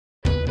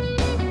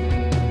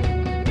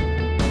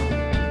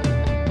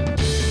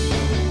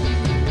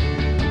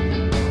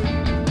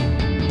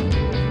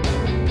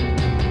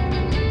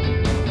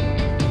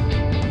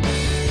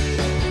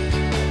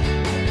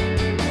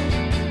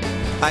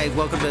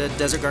Welcome to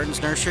Desert Gardens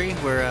Nursery.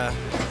 We're a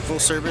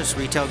full-service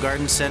retail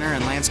garden center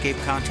and landscape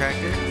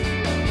contractor.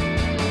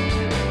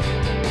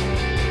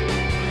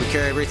 We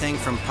carry everything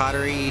from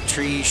pottery,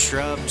 trees,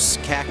 shrubs,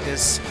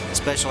 cactus,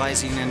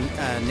 specializing in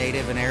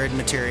native and arid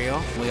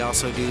material. We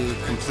also do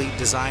complete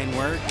design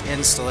work,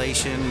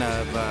 installation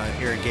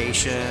of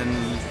irrigation,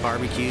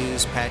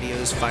 barbecues,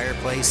 patios,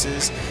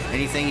 fireplaces,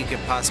 anything you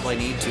could possibly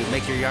need to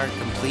make your yard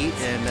complete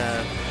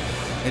and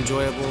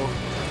enjoyable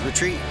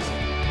retreat.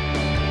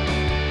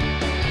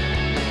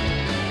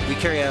 We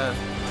carry a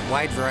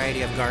wide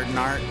variety of garden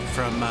art,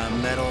 from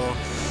metal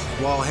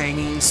wall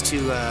hangings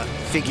to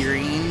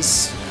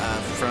figurines,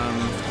 from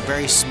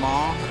very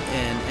small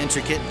and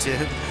intricate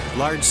to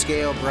large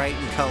scale, bright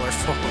and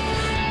colorful.